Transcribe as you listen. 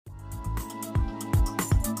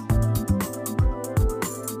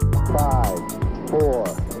4,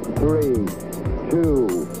 3, 2,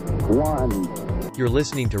 1. You're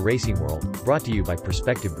listening to Racing World, brought to you by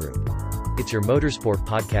Perspective Group. It's your motorsport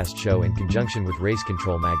podcast show in conjunction with Race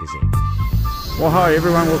Control Magazine. Well, hi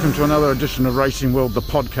everyone, welcome to another edition of Racing World, the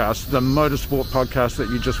podcast, the motorsport podcast that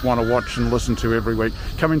you just want to watch and listen to every week.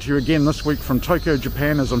 Coming to you again this week from Tokyo,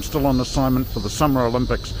 Japan, as I'm still on assignment for the Summer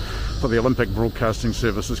Olympics for the Olympic Broadcasting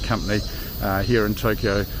Services Company here in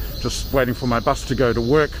Tokyo. Just waiting for my bus to go to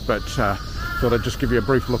work, but thought I'd just give you a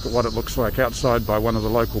brief look at what it looks like outside by one of the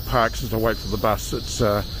local parks as I wait for the bus. It's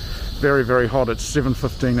very, very hot. It's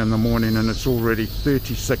 7:15 in the morning and it's already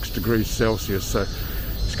 36 degrees Celsius, so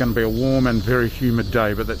it's going to be a warm and very humid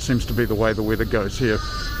day, but that seems to be the way the weather goes here.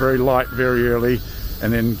 Very light very early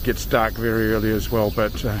and then gets dark very early as well,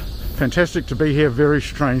 but fantastic to be here, very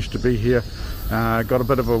strange to be here. Got a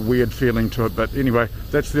bit of a weird feeling to it, but anyway,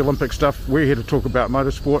 that's the Olympic stuff. We're here to talk about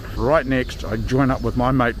motorsport. Right next, I join up with my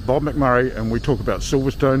mate Bob McMurray and we talk about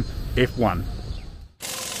Silverstone F1.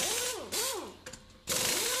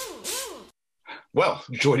 Well,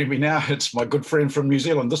 joining me now, it's my good friend from New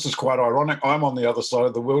Zealand. This is quite ironic. I'm on the other side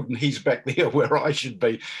of the world and he's back there where I should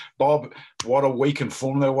be. Bob, what a week in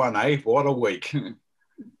Formula One, eh? What a week.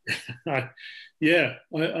 Yeah,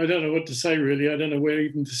 I don't know what to say, really. I don't know where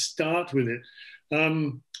even to start with it.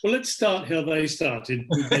 Well, let's start how they started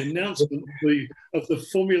with the announcement of the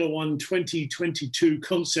Formula One 2022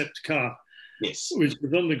 concept car. Yes. Which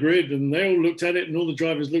was on the grid, and they all looked at it, and all the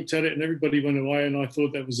drivers looked at it, and everybody went away, and I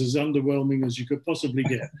thought that was as underwhelming as you could possibly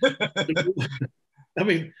get. I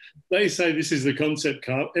mean, they say this is the concept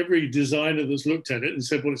car. Every designer that's looked at it and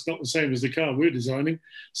said, well, it's not the same as the car we're designing.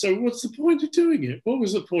 So what's the point of doing it? What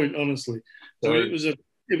was the point, honestly? So it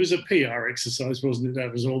was a PR exercise, wasn't it?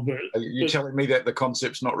 That was all. But you're telling me that the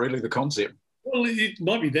concept's not really the concept? Well, it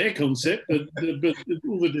might be their concept, but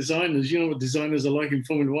all the designers, you know what designers are like in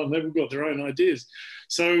Formula One, they've all got their own ideas.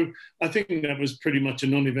 So I think that was pretty much a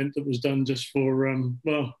non-event that was done just for,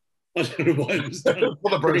 well, I don't know why it was done.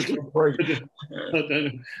 For the British Grand Prix. I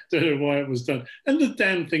don't know why it was done. And the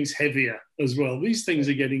damn thing's heavier as well. These things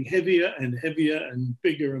are getting heavier and heavier and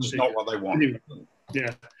bigger and it's bigger. It's not what they want. Anyway,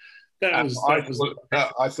 yeah. I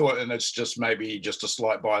thought, and it's just maybe just a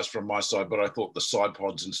slight bias from my side, but I thought the side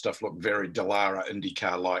pods and stuff looked very Dallara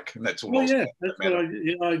IndyCar-like, and that's all. Well, yeah, that's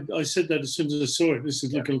what I said that as soon as I saw it. This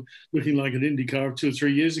is looking like an IndyCar of 2 or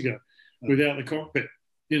 3 years ago, without the cockpit.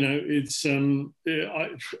 You know, it's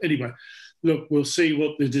anyway. Look, we'll see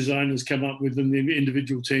what the designers come up with in the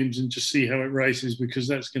individual teams and just see how it races, because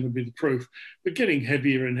that's going to be the proof. But getting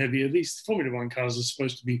heavier and heavier. These Formula One cars are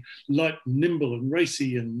supposed to be light, nimble, and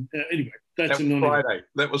racy. And anyway, that's a Friday.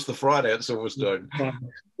 That was the Friday at Silverstone.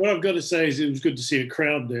 What I've got to say is it was good to see a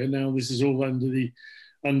crowd there. Now this is all under the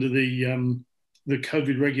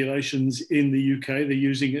COVID regulations in the UK. They're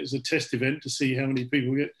using it as a test event to see how many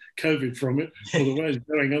people get COVID from it. Or the way it's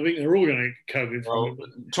going, I think they're all going to get COVID from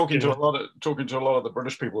it. Talking to a lot of the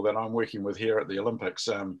British people that I'm working with here at the Olympics,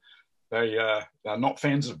 they are not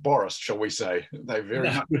fans of Boris, shall we say. They very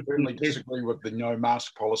firmly disagree with the no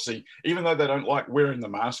mask policy, even though they don't like wearing the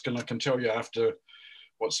mask. And I can tell you, after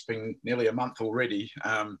what's been nearly a month already,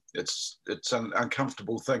 it's an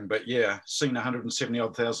uncomfortable thing. But yeah, seeing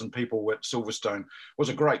 170,000 people at Silverstone was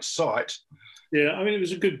a great sight. Yeah, I mean, it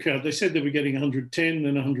was a good crowd. They said they were getting 110,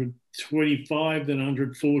 then 125, then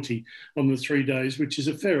 140 on the 3 days, which is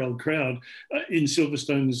a fair old crowd in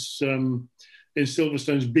Silverstone's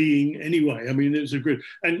being anyway. I mean, it was a good,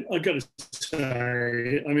 and I got to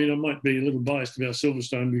say, I mean, I might be a little biased about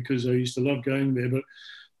Silverstone because I used to love going there, but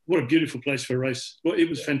what a beautiful place for a race. Well, it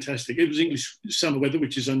was fantastic. It was English summer weather,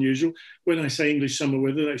 which is unusual. When I say English summer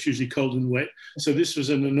weather, that's usually cold and wet. So this was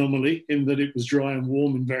an anomaly in that it was dry and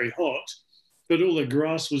warm and very hot, but all the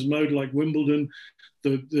grass was mowed like Wimbledon.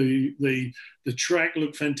 The track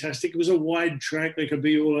looked fantastic. It was a wide track. They could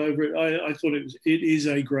be all over it. I thought it is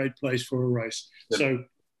a great place for a race. So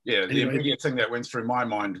yeah, the immediate thing that went through my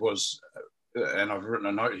mind was, and I've written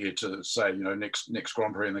a note here to say, you know, next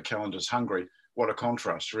Grand Prix in the calendar is Hungary. What a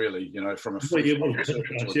contrast, really, you know, from a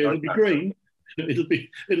it'll be green. It'll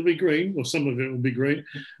be green, or some of it will be green,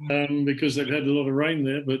 because they've had a lot of rain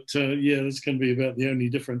there. But yeah, that's going to be about the only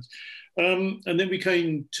difference. And then we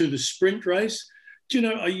came to the sprint race. Do you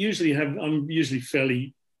know, I'm usually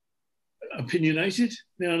fairly opinionated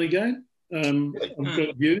now and again. I've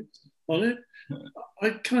got views on it.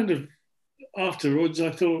 I kind of afterwards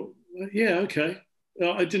I thought, yeah, okay.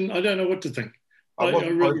 I don't know what to think. I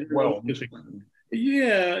really well.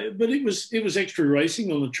 Yeah, but it was extra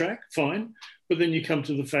racing on the track, fine. But then you come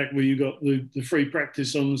to the fact where you got the free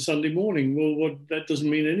practice on Sunday morning. Well, that doesn't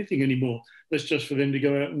mean anything anymore. That's just for them to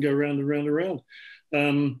go out and go round and round and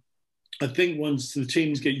round. I think once the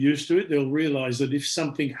teams get used to it, they'll realise that if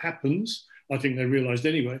something happens, I think they realised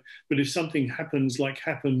anyway, but if something happens like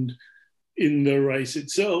happened in the race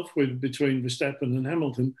itself between Verstappen and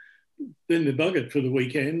Hamilton, then they're buggered for the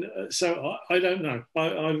weekend. So I don't know.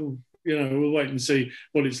 We'll wait and see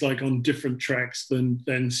what it's like on different tracks than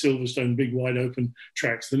Silverstone, big wide open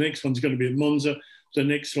tracks. The next one's going to be at Monza. The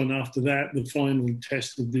next one after that, the final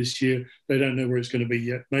test of this year, they don't know where it's going to be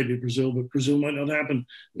yet. Maybe Brazil, but Brazil might not happen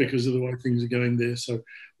because of the way things are going there. So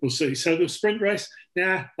we'll see. So the sprint race,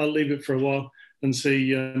 I'll leave it for a while and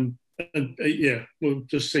see. We'll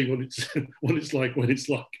just see what it's like when it's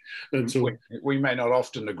like. That's all. We may not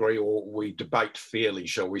often agree, or we debate fairly,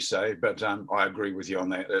 shall we say? But I agree with you on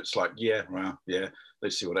that. It's like,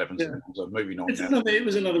 let's see what happens. Yeah. So moving on. It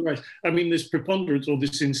was another race. I mean, this preponderance or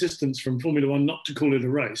this insistence from Formula One not to call it a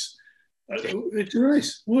race. It's a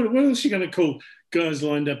race. What else are you going to call guys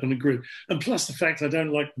lined up on a grid? And plus the fact I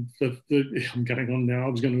don't like I'm going on now, I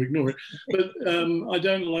was going to ignore it, but I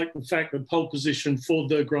don't like the fact that pole position for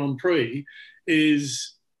the Grand Prix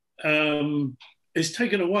is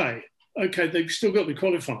taken away. Okay, they've still got the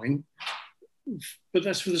qualifying, but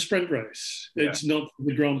that's for the sprint race. It's not for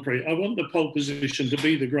the Grand Prix. I want the pole position to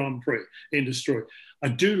be the Grand Prix in Detroit. I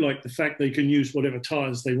do like the fact they can use whatever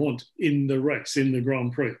tyres they want in the race, in the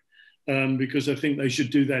Grand Prix. Because I think they should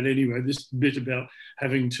do that anyway. This bit about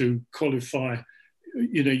having to qualify,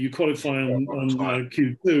 you qualify on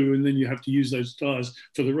Q2 and then you have to use those tyres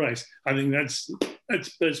for the race. I think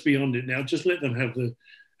that's beyond it now. Just let them have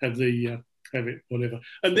it, whatever.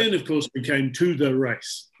 And then, of course, we came to the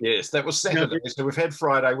race. Yes, that was Saturday. So we've had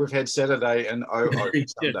Friday, we've had Saturday, and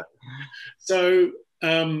Sunday. So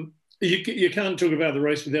you can't talk about the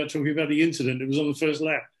race without talking about the incident. It was on the first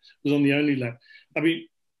lap. It was on the only lap. I mean,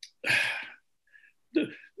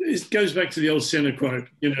 it goes back to the old Senna quote.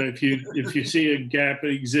 If you see a gap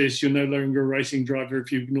exists, you're no longer a racing driver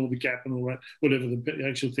if you ignore the gap and all that, whatever the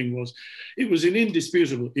actual thing was. It was an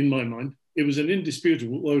indisputable, in my mind,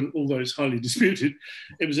 although it's highly disputed,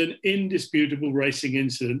 it was an indisputable racing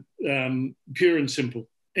incident, pure and simple.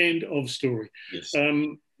 End of story. Yes.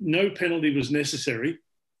 No penalty was necessary.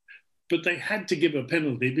 But they had to give a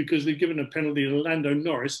penalty because they've given a penalty to Lando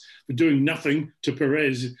Norris for doing nothing to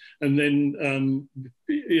Perez, and then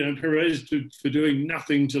Perez for doing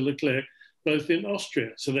nothing to Leclerc, both in Austria.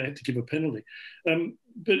 So they had to give a penalty.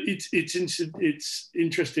 But it's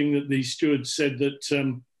interesting that the stewards said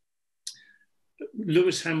that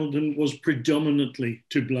Lewis Hamilton was predominantly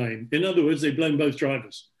to blame. In other words, they blame both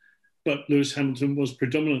drivers. But Lewis Hamilton was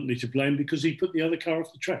predominantly to blame because he put the other car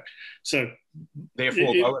off the track. So,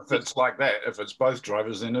 therefore, if it's like that, if it's both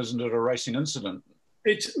drivers, then isn't it a racing incident?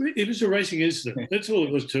 It was a racing incident. That's all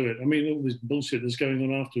it was to it. I mean, all this bullshit that's going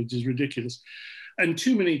on afterwards is ridiculous. And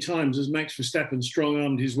too many times has Max Verstappen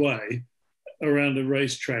strong-armed his way around a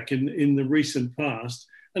racetrack in the recent past.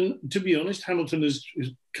 And to be honest, Hamilton has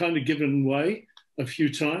kind of given way a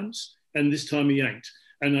few times, and this time he ain't.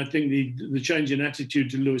 And I think the change in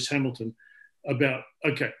attitude to Lewis Hamilton about,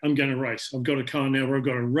 okay, I'm going to race. I've got a car now where I've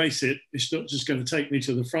got to race it. It's not just going to take me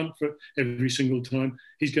to the front for every single time.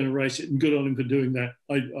 He's going to race it, and good on him for doing that.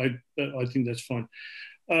 I think that's fine.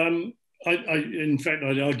 In fact,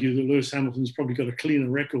 I'd argue that Lewis Hamilton's probably got a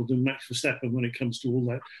cleaner record than Max Verstappen when it comes to all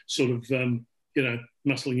that sort of,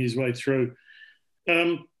 muscling his way through.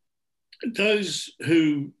 Those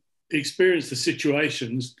who experience the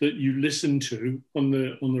situations that you listen to on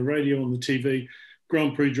the radio, on the TV,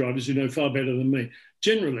 Grand Prix drivers who know far better than me.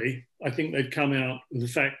 Generally, I think they've come out with the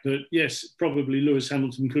fact that, yes, probably Lewis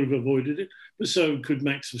Hamilton could have avoided it, but so could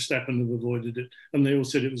Max Verstappen have avoided it. And they all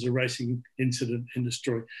said it was a racing incident in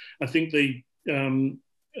Detroit. I think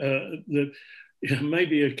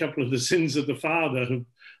maybe a couple of the sins of the father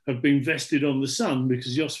have been vested on the son,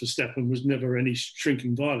 because Jos Verstappen was never any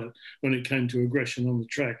shrinking violet when it came to aggression on the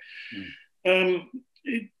track.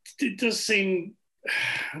 It does seem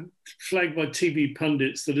flagged by TV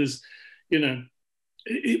pundits that as,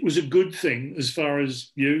 it was a good thing as far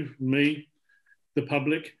as you, me, the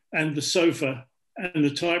public, and the sofa and the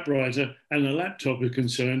typewriter and the laptop are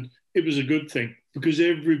concerned. It was a good thing because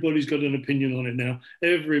everybody's got an opinion on it now.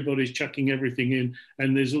 Everybody's chucking everything in,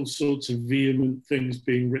 and there's all sorts of vehement things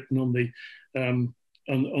being written on the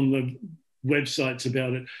websites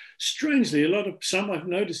about it. Strangely, I've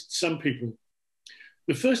noticed some people.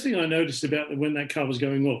 The first thing I noticed about when that car was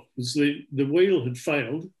going off was the wheel had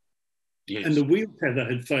failed, yes, and the wheel tether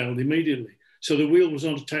had failed immediately. So the wheel was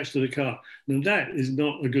not attached to the car. And that is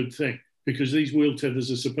not a good thing, because these wheel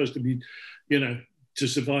tethers are supposed to be, to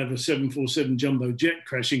survive a 747 jumbo jet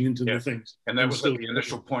crashing into the things. And that was at the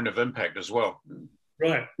initial point of impact as well.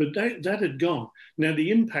 Right, but that had gone. Now, the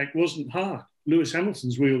impact wasn't hard. Lewis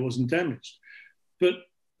Hamilton's wheel wasn't damaged, but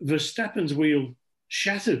Verstappen's wheel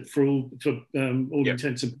shattered for all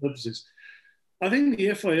intents and purposes. I think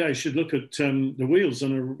the FIA should look at the wheels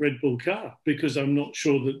on a Red Bull car, because I'm not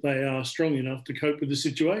sure that they are strong enough to cope with the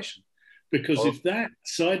situation. Because if that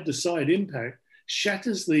side-to-side impact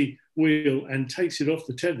shatters the wheel and takes it off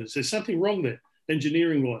the tethers, there's something wrong there,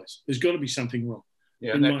 engineering-wise. There's got to be something wrong.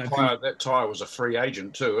 Yeah, and that tyre was a free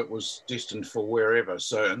agent too. It was destined for wherever.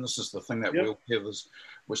 So, and this is the thing that wheel tethers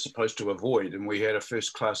were supposed to avoid. And we had a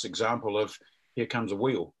first-class example of, here comes a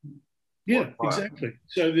wheel. Yeah, exactly.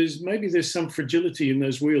 So there's some fragility in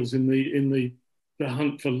those wheels in the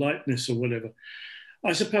hunt for lightness or whatever.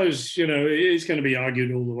 I suppose, it's going to be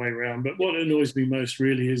argued all the way around. But what annoys me most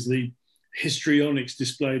really is the histrionics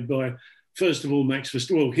displayed by, first of all, Max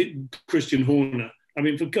Verstappen, Christian Horner. I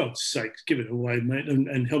mean, for God's sake, give it away, mate,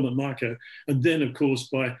 and Helmut Marko. And then, of course,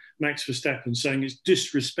 by Max Verstappen saying it's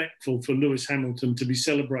disrespectful for Lewis Hamilton to be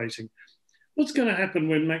celebrating. What's going to happen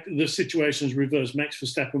when the situation is reversed? Max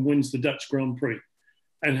Verstappen wins the Dutch Grand Prix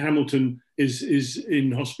and Hamilton is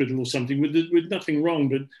in hospital or something with nothing wrong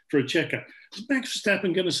but for a checkup. Is Max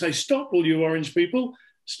Verstappen going to say, stop, all you orange people,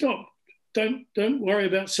 stop. Don't worry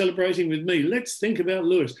about celebrating with me. Let's think about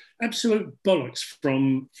Lewis. Absolute bollocks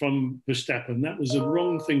from Verstappen. That was a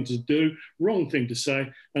wrong thing to do, wrong thing to say,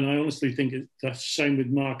 and I honestly think it's the same with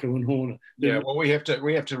Marko and Horner. Yeah, well, we have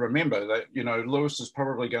to remember that Lewis is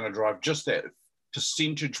probably going to drive just that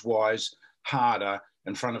percentage-wise harder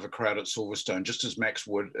in front of a crowd at Silverstone, just as Max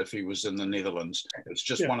would if he was in the Netherlands. It's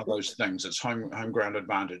just one of those things. It's home ground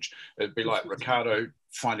advantage. It'd be like Ricciardo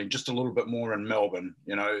finding just a little bit more in Melbourne.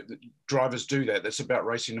 Drivers do that. That's about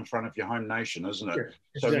racing in front of your home nation, isn't it?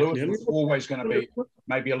 Yeah, so exactly. Lewis is always going to be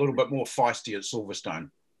maybe a little bit more feisty at Silverstone.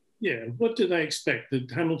 Yeah, what do they expect? That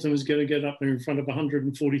Hamilton is going to get up there in front of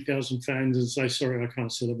 140,000 fans and say, sorry, I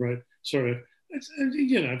can't celebrate. Sorry.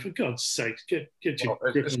 For God's sake, get your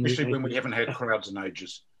grip. Especially when we haven't had crowds in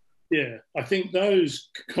ages. Yeah, I think those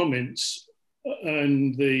comments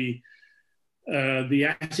and the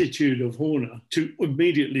attitude of Horner to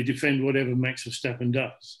immediately defend whatever Max Verstappen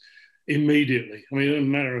does, immediately. I mean, it doesn't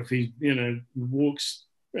matter if he, walks.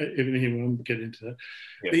 Even he won't get into that.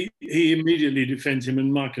 Yeah. He immediately defends him,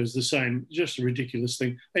 and Marko's the same. Just a ridiculous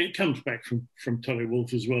thing. It comes back from Toto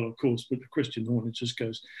Wolff as well, of course, but Christian Horner just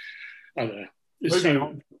goes, I don't know.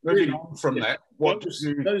 Moving on from that,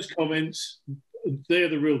 those comments, they're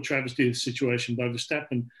the real travesty of the situation by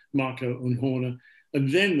Verstappen, Marko and Horner.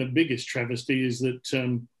 And then the biggest travesty is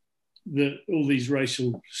that all these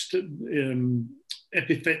racial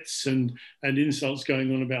epithets and insults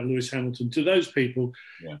going on about Lewis Hamilton, to those people,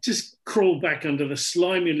 just crawl back under the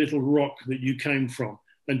slimy little rock that you came from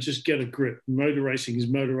and just get a grip. Motor racing is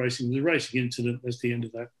motor racing. It was a racing incident. That's the end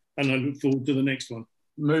of that. And I look forward to the next one.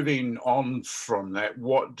 Moving on from that,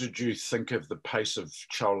 what did you think of the pace of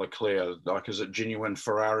Charles Leclerc? Like, is it genuine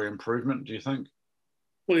Ferrari improvement, do you think?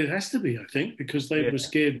 Well, it has to be, I think, because they were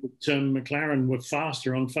scared that McLaren were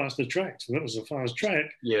faster on faster tracks. Well, that was a fast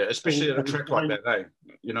track. Yeah, especially at a track like that, eh?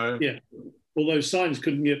 Yeah. Although Sainz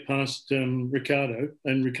couldn't get past Ricciardo,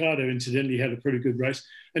 and Ricciardo, incidentally, had a pretty good race.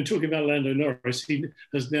 And talking about Lando Norris, he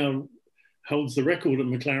has now holds the record at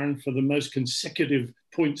McLaren for the most consecutive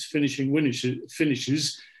points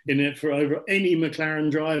finishes in it for over any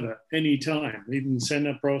McLaren driver, any time, even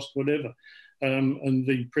Senna, Prost, whatever. And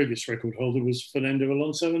the previous record holder was Fernando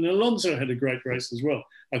Alonso, and Alonso had a great race as well.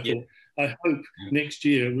 I thought, I hope next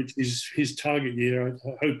year, which is his target year, I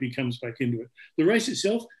hope he comes back into it. The race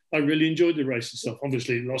itself, I really enjoyed the race itself.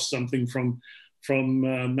 Obviously, it lost something from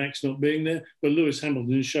Max not being there, but Lewis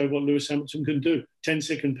Hamilton showed what Lewis Hamilton can do.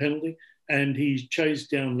 10-second penalty, and he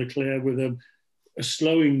chased down Leclerc with a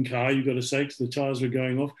slowing car, you've got to say, because the tyres were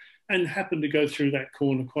going off, and happened to go through that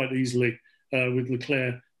corner quite easily with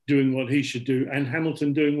Leclerc doing what he should do and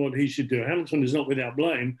Hamilton doing what he should do. Hamilton is not without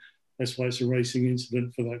blame. That's why it's a racing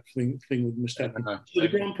incident for that thing with Verstappen. So the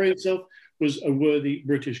Grand Prix itself was a worthy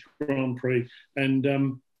British Grand Prix, and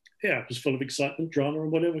it was full of excitement, drama,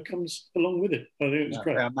 and whatever comes along with it. I think it was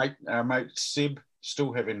great. Our mate Seb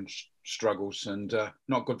still having struggles, and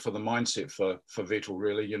not good for the mindset for Vettel,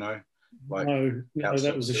 really. Like, no,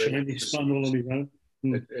 that was a shame. He spun all on his own.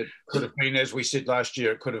 It could have been, as we said last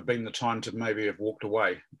year, it could have been the time to maybe have walked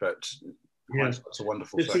away, but it's a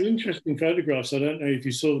wonderful thing. Some interesting photographs. I don't know if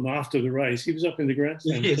you saw them after the race. He was up in the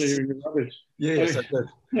grandstand clearing the rubbish. Yes,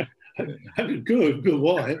 I did. Good, but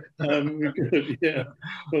why? Yeah,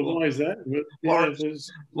 but why is that? But,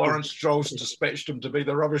 Lawrence Stroll dispatched him to be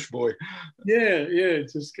the rubbish boy. Yeah,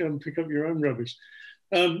 just go and pick up your own rubbish.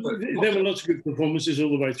 There were lots of good performances all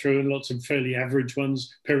the way through and lots of fairly average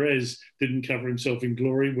ones. Perez didn't cover himself in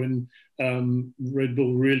glory when Red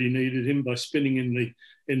Bull really needed him by spinning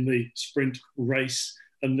in the sprint race,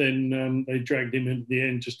 and then they dragged him into the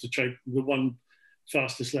end just to take the one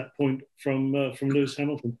fastest lap point from Lewis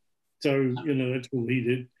Hamilton. So, that's all he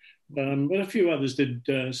did. But a few others did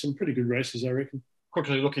some pretty good races, I reckon.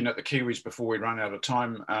 Quickly looking at the Kiwis before we run out of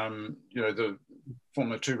time, the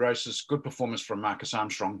Formula 2 races, good performance from Marcus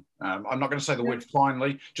Armstrong. I'm not going to say the word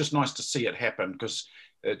finally, just nice to see it happen because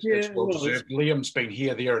it's well deserved. Liam's been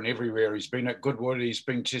here, there and everywhere. He's been at Goodwood, he's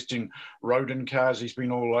been testing Rodin cars, he's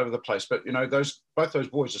been all over the place. But, both those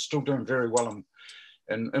boys are still doing very well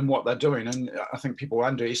in what they're doing. And I think people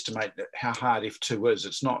underestimate how hard F2 is.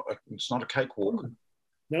 It's not a cakewalk.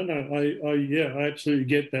 No, I absolutely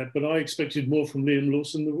get that. But I expected more from Liam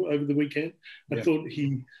Lawson over the weekend. I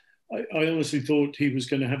honestly thought he was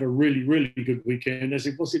going to have a really, really good weekend. As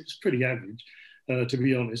it was pretty average, to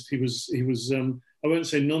be honest. He was I won't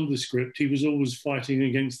say nondescript. He was always fighting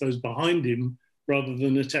against those behind him rather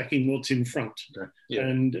than attacking what's in front. Okay. Yeah.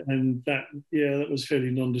 And that was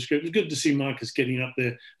fairly nondescript. It was good to see Marcus getting up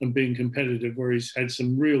there and being competitive where he's had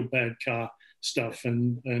some real bad car stuff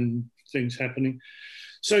and things happening.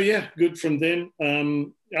 So, good from them.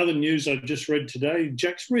 Other news I just read today,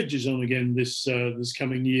 Jack's Ridge is on again this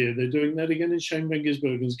coming year. They're doing that again, and Shane Van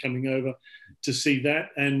Gisbergen's coming over to see that.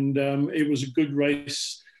 And it was a good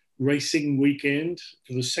racing weekend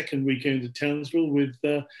for the second weekend at Townsville with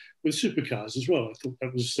supercars as well. I thought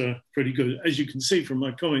that was pretty good. As you can see from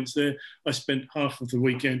my comments there, I spent half of the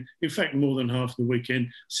weekend, in fact, more than half of the weekend,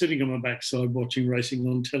 sitting on my backside watching racing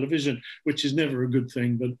on television, which is never a good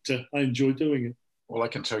thing, but I enjoy doing it. Well, I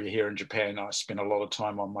can tell you here in Japan, I spend a lot of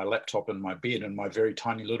time on my laptop in my bed in my very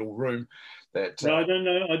tiny little room. No, I don't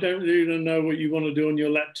know. I don't even know what you want to do on your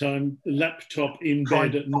laptop in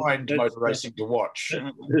bed at night. Motor racing to watch.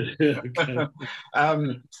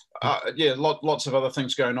 Lots of other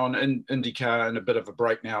things going on in IndyCar and a bit of a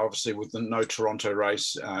break now, obviously with the no Toronto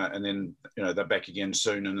race, and then they're back again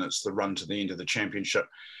soon, and it's the run to the end of the championship.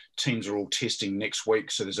 Teams are all testing next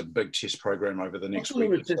week, so there's a big test program over the next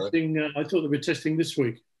week. I thought they were testing this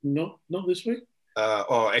week. Not this week.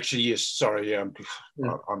 Actually, yes. Sorry, I'm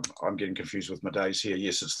getting confused with my days here.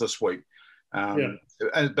 Yes, it's this week. But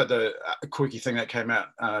the quirky thing that came out,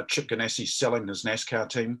 Chip Ganassi selling his NASCAR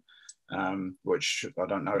team, which I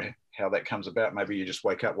don't know how that comes about. Maybe you just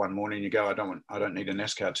wake up one morning and you go, I don't need a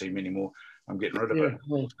NASCAR team anymore. I'm getting rid of it.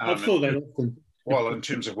 Well, I thought that often. Well, in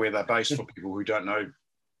terms of where they're based, for people who don't know,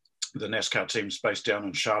 the NASCAR team's based down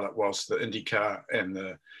in Charlotte, whilst the IndyCar and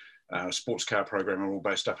the sports car program are all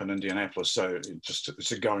based up in Indianapolis. So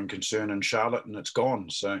it's a going concern in Charlotte, and it's gone.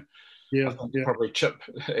 So probably Chip,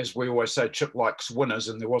 as we always say, Chip likes winners,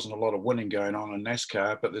 and there wasn't a lot of winning going on in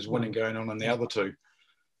NASCAR, but there's winning going on in the other two.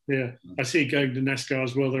 Yeah, I see it going to NASCAR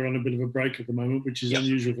as well. They're on a bit of a break at the moment, which is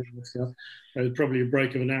unusual for NASCAR. Probably a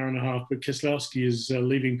break of an hour and a half, but Keselowski is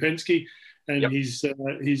leaving Penske. And he's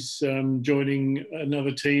joining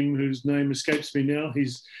another team whose name escapes me now.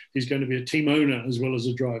 He's going to be a team owner as well as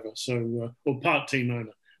a driver, or part team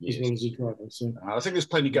owner as well as a driver. So I think there's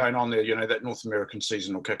plenty going on there. That North American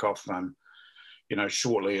season will kick off,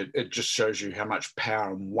 shortly. It just shows you how much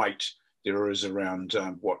power and weight there is around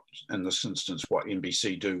what, in this instance, what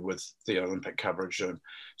NBC do with the Olympic coverage.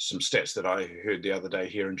 Some stats that I heard the other day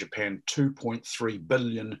here in Japan: $2.3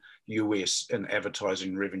 billion US in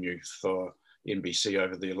advertising revenue for NBC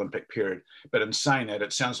over the Olympic period. But in saying that,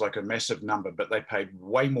 it sounds like a massive number, but they paid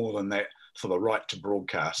way more than that for the right to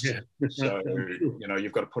broadcast. So,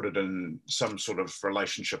 you've got to put it in some sort of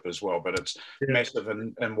relationship as well, but it's massive.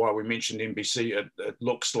 And while we mentioned NBC, it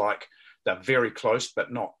looks like they're very close,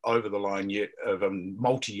 but not over the line yet, of a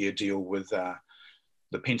multi-year deal with the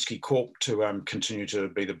Penske Corp to continue to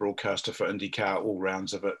be the broadcaster for IndyCar, all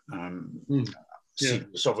rounds of it.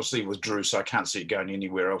 It's obviously withdrew, so I can't see it going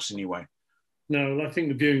anywhere else anyway. No, I think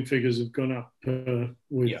the viewing figures have gone up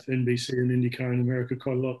with NBC and IndyCar in America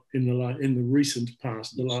quite a lot in the recent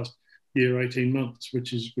past, the last year, 18 months,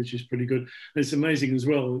 which is pretty good. And it's amazing as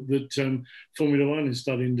well that Formula One is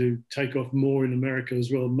starting to take off more in America as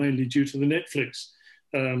well, mainly due to the Netflix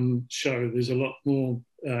show. There's a lot more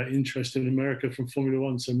interest in America from Formula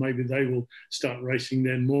One, so maybe they will start racing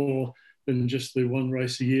there more than just the one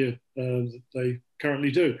race a year that they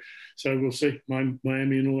currently do. So we'll see,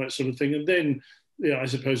 Miami and all that sort of thing. And then, I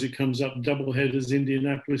suppose it comes up double headers,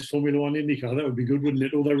 Indianapolis, Formula One, IndyCar. That would be good, wouldn't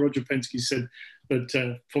it? Although Roger Penske said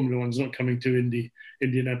that Formula One's not coming to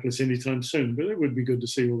Indianapolis anytime soon, but it would be good to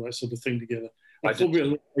see all that sort of thing together.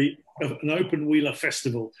 An open wheeler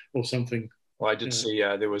festival or something. Well, I did see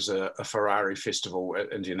there was a Ferrari festival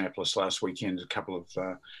at Indianapolis last weekend. A couple of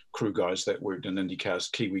crew guys that worked in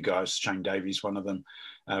IndyCars, Kiwi guys, Shane Davies, one of them,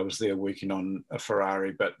 was there working on a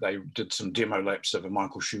Ferrari, but they did some demo laps of a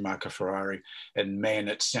Michael Schumacher Ferrari, and man,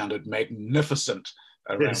 it sounded magnificent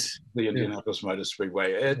around the Indianapolis Motor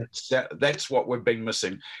Speedway. That's what we've been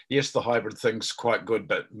missing. Yes, the hybrid thing's quite good,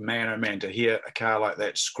 but man, oh man, to hear a car like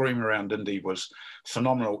that scream around Indy was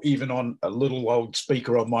phenomenal. Even on a little old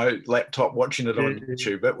speaker on my laptop, watching it on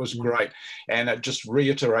YouTube, it was great. And it just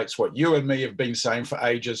reiterates what you and me have been saying for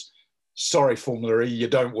ages. Sorry, Formula E, you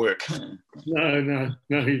don't work. No,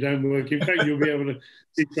 you don't work. In fact, you'll be able to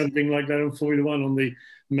see something like that in Formula One on the,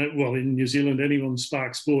 well, in New Zealand, anyone,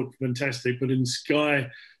 Spark Sport, fantastic. But in Sky,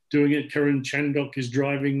 doing it, Karen Chandok is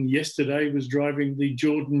driving, yesterday was driving the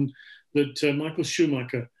Jordan that Michael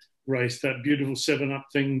Schumacher raced, that beautiful 7-Up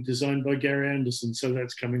thing designed by Gary Anderson. So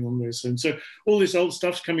that's coming on there soon. So all this old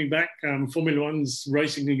stuff's coming back. Formula One's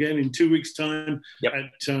racing again in 2 weeks' time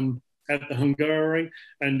at the Hungaroring,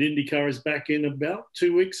 and IndyCar is back in about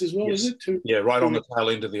 2 weeks as well, is it? Right on the tail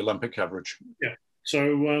end of the Olympic coverage. Yeah.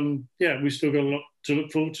 So, we've still got a lot to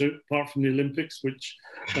look forward to, apart from the Olympics, which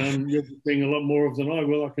you'll be seeing a lot more of than I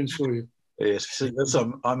will, I can assure you. Yes, see,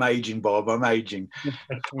 I'm aging, Bob. I'm aging.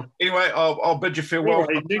 Anyway, I'll bid you farewell.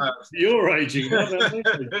 You're aging.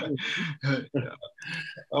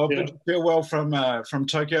 I'll bid you farewell from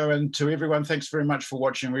Tokyo, and to everyone, thanks very much for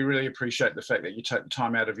watching. We really appreciate the fact that you take the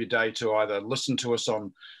time out of your day to either listen to us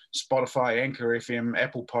on Spotify, Anchor FM,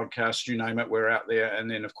 Apple Podcasts, you name it, we're out there,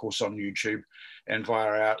 and then of course on YouTube and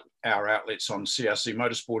via our outlets on CRC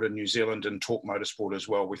Motorsport in New Zealand and Talk Motorsport as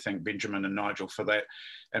well. We thank Benjamin and Nigel for that.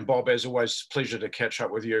 And Bob, as always, pleasure to catch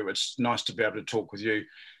up with you. It's nice to be able to talk with you.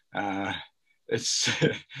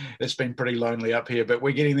 It's been pretty lonely up here, but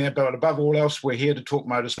we're getting there. But above all else, we're here to talk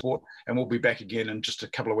motorsport, and we'll be back again in just a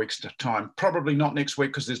couple of weeks' time. Probably not next week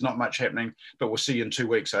because there's not much happening, but we'll see you in 2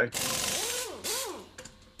 weeks, eh?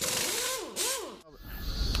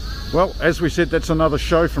 Well, as we said, that's another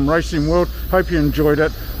show from Racing World. Hope you enjoyed it.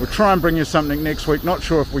 We'll try and bring you something next week. Not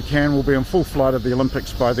sure if we can. We'll be in full flight of the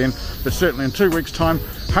Olympics by then. But certainly in 2 weeks' time,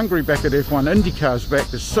 Hungary back at F1, IndyCar's back.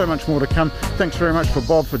 There's so much more to come. Thanks very much for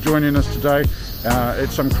Bob for joining us today.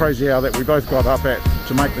 It's some crazy hour that we both got up at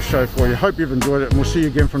to make the show for you. Hope you've enjoyed it, and we'll see you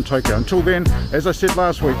again from Tokyo. Until then, as I said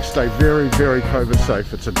last week, stay very, very COVID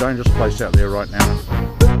safe. It's a dangerous place out there right now.